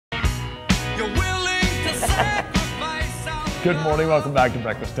Good morning, welcome back to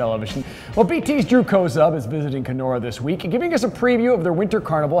Breakfast Television. Well, BT's Drew Kozub is visiting Kenora this week and giving us a preview of their winter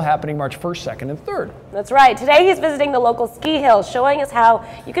carnival happening March 1st, 2nd, and 3rd. That's right. Today he's visiting the local ski hill, showing us how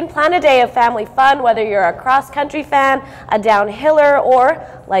you can plan a day of family fun, whether you're a cross-country fan, a downhiller, or,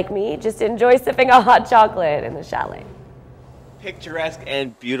 like me, just enjoy sipping a hot chocolate in the chalet. Picturesque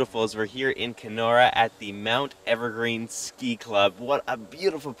and beautiful as we're here in Kenora at the Mount Evergreen Ski Club. What a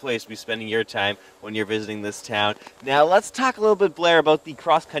beautiful place to be spending your time when you're visiting this town. Now let's talk a little bit, Blair, about the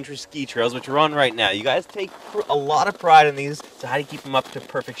cross-country ski trails, which are on right now. You guys take a lot of pride in these, so how do you keep them up to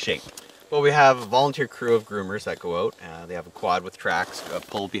perfect shape? Well, we have a volunteer crew of groomers that go out. They have a quad with tracks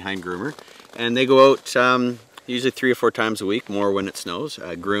pulled behind groomer, and they go out usually 3 or 4 times a week, more when it snows,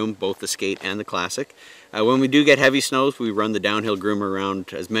 groom both the skate and the classic. When we do get heavy snows, we run the downhill groomer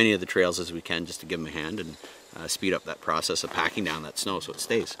around as many of the trails as we can just to give them a hand and speed up that process of packing down that snow so it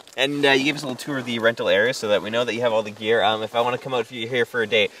stays. And you gave us a little tour of the rental area so that we know that you have all the gear. If I want to come out here for a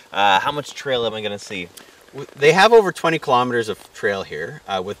day, how much trail am I going to see? They have over 20 kilometers of trail here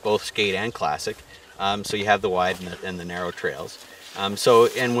with both skate and classic. So you have the wide and the narrow trails.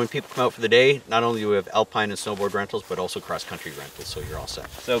 And when people come out for the day, not only do we have alpine and snowboard rentals, but also cross-country rentals, so you're all set.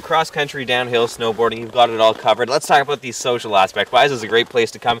 So cross-country, downhill, snowboarding, you've got it all covered. Let's talk about the social aspect. Why is this a great place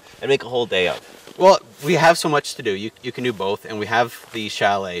to come and make a whole day out? Well, we have so much to do. You can do both, and we have the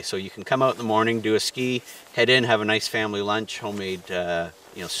chalet, so you can come out in the morning, do a ski, head in, have a nice family lunch, homemade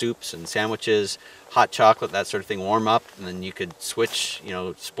soups and sandwiches, hot chocolate, that sort of thing, warm up, and then you could switch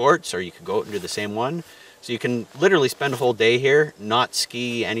sports, or you could go out and do the same one. So you can literally spend a whole day here, not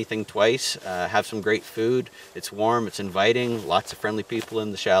ski anything twice, have some great food. It's warm, it's inviting, lots of friendly people in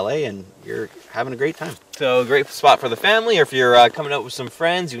the chalet, and you're having a great time. So a great spot for the family, or if you're coming out with some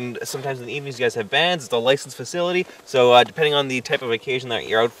friends, you can, sometimes in the evenings you guys have bands. It's a licensed facility, so depending on the type of vacation that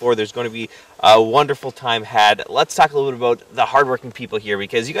you're out for, there's going to be a wonderful time had. Let's talk a little bit about the hardworking people here,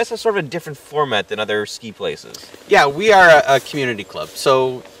 because you guys have sort of a different format than other ski places. Yeah, we are a community club.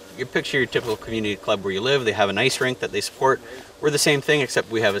 So you picture your typical community club where you live. They have an ice rink that they support. We're the same thing, except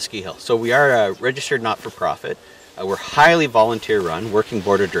we have a ski hill. So we are a registered not-for-profit. We're highly volunteer-run, working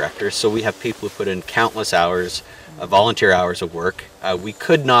board of directors. So we have people who put in countless hours, volunteer hours of work. We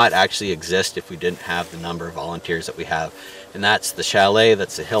could not actually exist if we didn't have the number of volunteers that we have. And that's the chalet,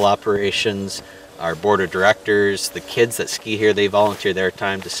 that's the hill operations, our board of directors, the kids that ski here, they volunteer their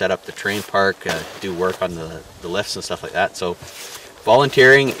time to set up the terrain park, do work on the lifts and stuff like that. So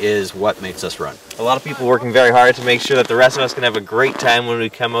volunteering is what makes us run. A lot of people working very hard to make sure that the rest of us can have a great time when we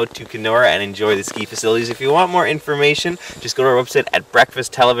come out to Kenora and enjoy the ski facilities. If you want more information, just go to our website at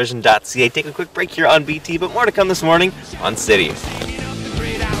breakfasttelevision.ca. Take a quick break here on BT, but more to come this morning on City.